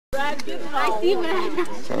I'm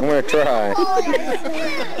gonna try.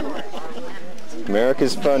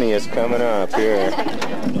 America's Funniest coming up here.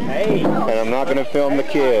 Hey. And I'm not gonna film the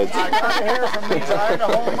kids. I gotta hear from these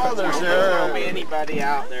Idaho mothers here. There won't be anybody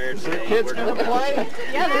out there. The kids gonna play?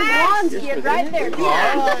 Yeah, there's Juan's kid right there.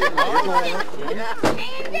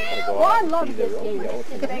 Juan loves this game.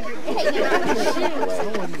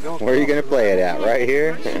 Where are you gonna play it at? Right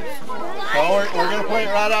here? Oh, we're gonna play it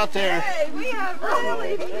right out there. Hey, we have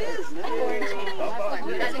really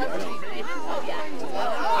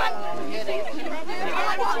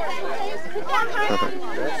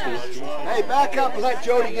Hey, back up and let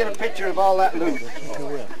Jody get a picture of all that loot.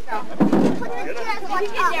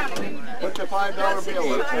 Put the $5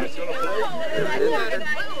 bill in.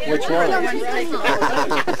 Which one?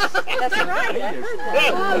 That's right.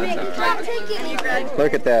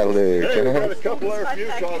 Look at that loot. Got a couple there if you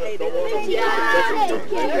caught it.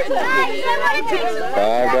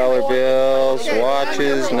 $5 bills,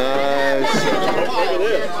 watches, knives.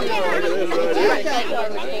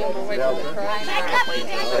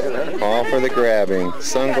 All for the grabbing.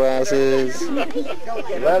 Sunglasses.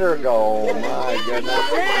 Let her go. My goodness.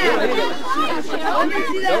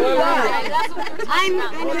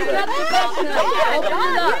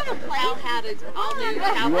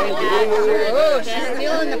 Oh, she's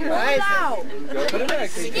stealing the prize.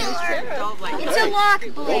 It's a lock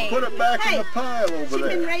blade. Go put it back in the pile over She's been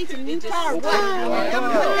there. raising new car.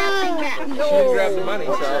 Wow. She didn't grab the money,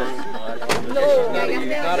 so. No.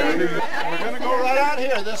 We're gonna go right out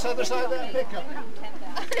here, this other side of that pickup.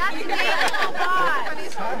 That's a dang cool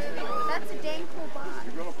box. That's a dang cool box.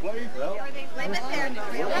 You're gonna play? Well, Leave it there.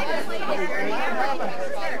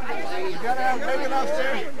 you gotta have big enough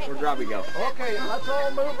there. Where'd Robbie go? Okay, let's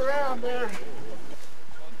all move around there.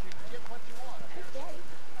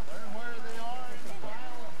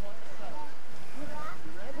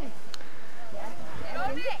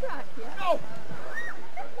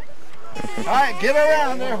 All right, get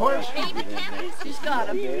around there, horse. She's got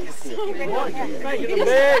him. Making a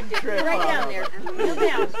big trip. Right down there. Kneel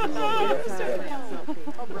down.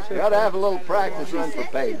 You gotta have a little practice run for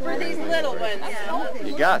pay. For these little ones.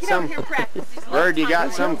 You got some, Bird, you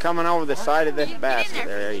got some coming over the side of this basket.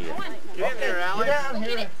 There you go. Get in there, Alex. Get down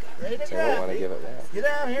here. Ready to I don't want to give it back. Get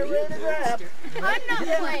down here, ready to grab. I'm not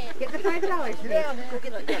playing. Get the $5. Get down here.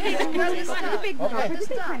 Hey, the big one.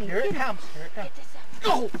 Okay, here it comes. Here it comes.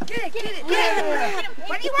 Go! Get it!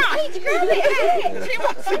 What do you want? She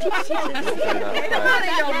wants the money.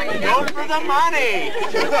 Go for the money.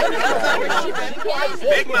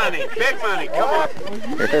 Big money. Big money. Come on.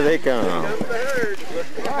 Here they come.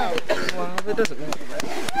 Well, that doesn't matter.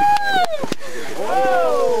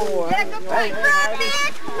 Whoa! Get a good point, Robbie.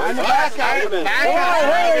 On the back out. Back out.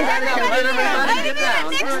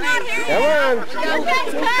 Come on.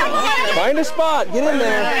 Find a spot. Get in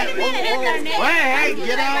there. Hey,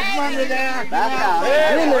 get out from under there. Back out.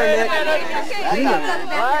 Get in there, Nick.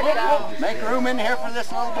 Make room in here for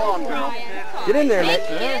this little blonde girl. Get in there, Nick.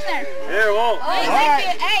 Here, whoa. All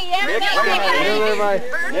right. Get in there, bye.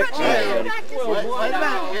 Wait a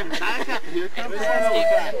minute. Back up. Here comes one over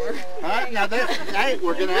there. All right, now this, hey,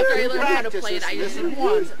 we're going to have to practice this. This is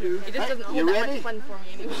one. It just doesn't hold that much fun for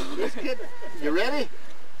me anymore. This kid, you ready?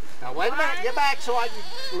 Now wait a minute, get back so I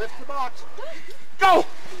can lift the box. Go!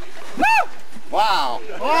 Woo! Wow.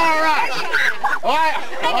 All right. All right.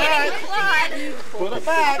 All right. Put it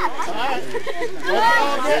back. All right.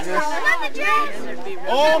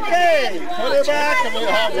 Okay. Put it back and we'll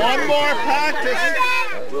have one more practice.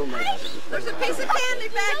 There's a piece of candy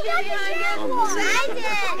back there behind you.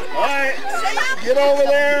 All right. Get over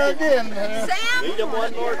there again. Sam? Need him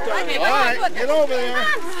one more time. All right. Get over there.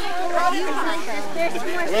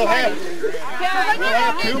 We'll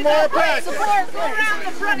have two more practices. Go around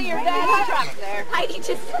the front of your dad's truck there. Heidi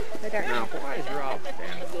just... Now, why is Rob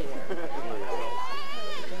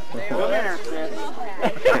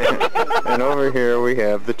And over here we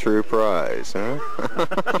have the true prize, huh?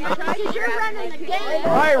 You're running the game.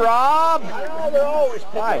 Hi, Rob. I know they're always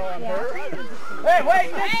playing. Hey,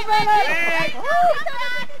 wait, Nick,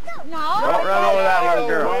 No. Don't run over that little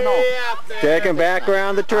girl. Take him back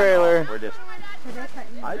around the trailer.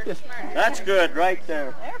 That's good right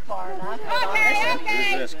there. They're far enough.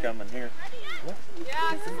 Who's this coming here?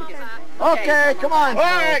 Okay, come on. All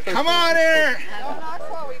right, come on here.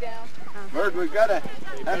 Bird, we've got to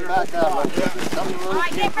head back up. All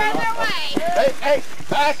right, get further away. Hey,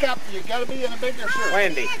 back up. You've got to be in a bigger shirt.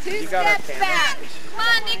 Wendy, you got our camera. Back. Come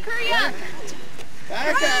on, Nick, hurry up.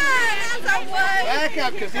 Back up. Back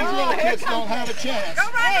up, because these little kids don't have a chance.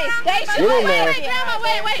 Hey, Station. Wait, Grandma,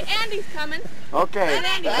 wait. Andy's coming. Okay.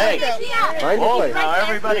 Back up. Oh, now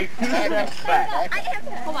everybody 2 steps back.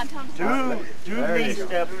 Hold on, Tom. Two knee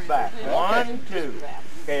steps back. 1, 2.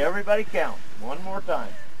 Okay, everybody count. One more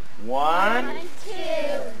time. 1, 2.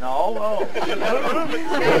 No, oh.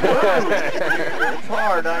 It's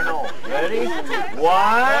hard, I know. Ready? 1, 2.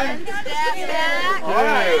 All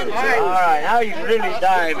right, now you can really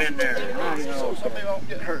dive in there. So somebody won't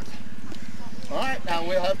get hurt. All right, now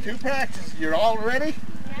we'll have 2 practices. You're all ready?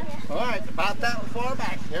 All right, about that far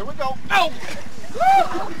back. Here we go. Oh!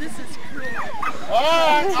 This is cool.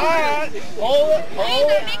 All right. Hold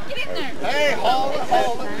it. Get in there. Hey, hold it.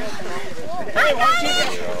 Hey, what you get?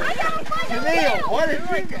 Janelle, what did you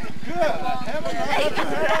get? Good. Heaven, I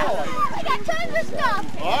got tons of stuff.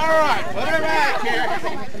 all right, put her back here.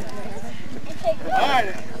 All right,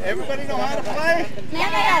 everybody know how to play?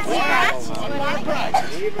 Yes. One more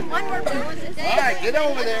practice. One more practice. All right, get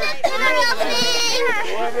over there.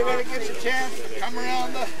 Well, everybody gets a chance to come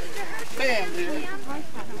around the bend here.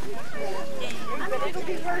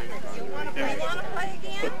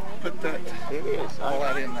 Put that, all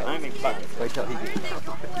that in there. I'm excited. Wait till he gets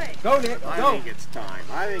Go, Nick. Go. I think it's time.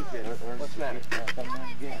 I think that. What's the matter?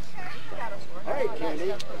 Hey,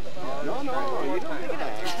 Candy. No, you don't get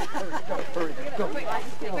that. Hurry, go.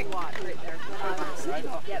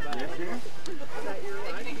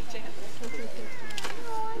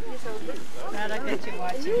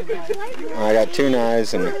 I got 2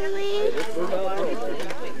 knives and.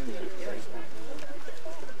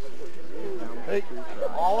 Hey,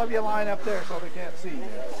 all of you line up there so they can't see you.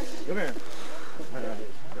 Come here.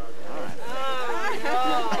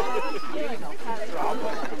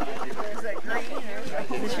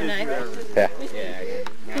 Is your knife?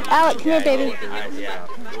 Yeah. Alec, come here, baby.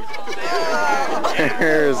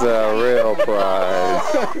 Here's a real prize.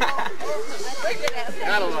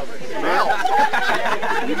 Gotta love it.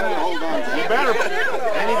 Hold on. You better.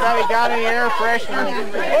 Anybody got any air freshener?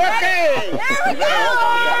 Okay.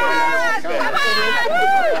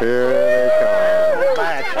 Here they come.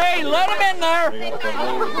 Hey, let them in there.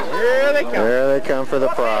 Here they come. Here they come for the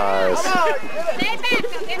prize. Stay back.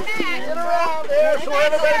 Get back. Get around there so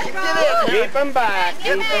everybody can get in. Keep them back. Keep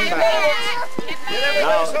them back.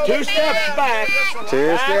 Now, 2 steps back.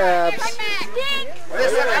 2 steps.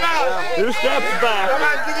 Listen, come on. 2 steps back. Come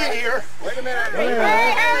on, get in here. Wait a minute.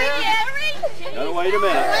 Gotta wait a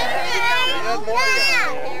minute.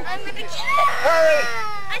 Hurry.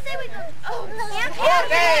 I say we go. Oh,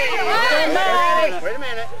 Okay. Wait a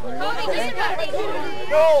minute. No,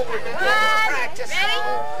 we're going to practice. Ready?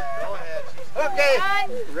 Go ahead. Okay.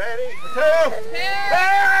 Ready? 2.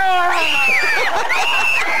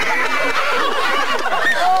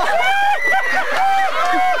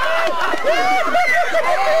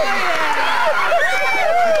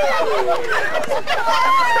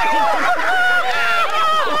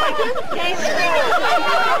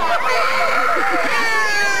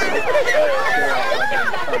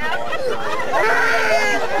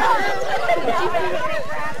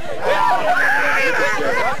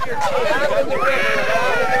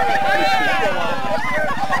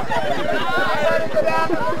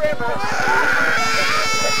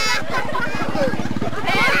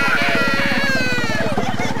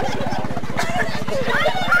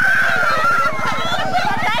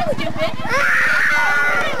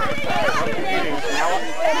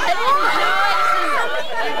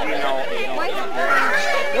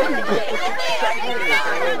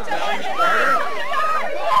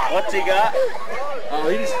 What's he got? Oh,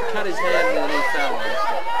 he just cut his hand and then he fell.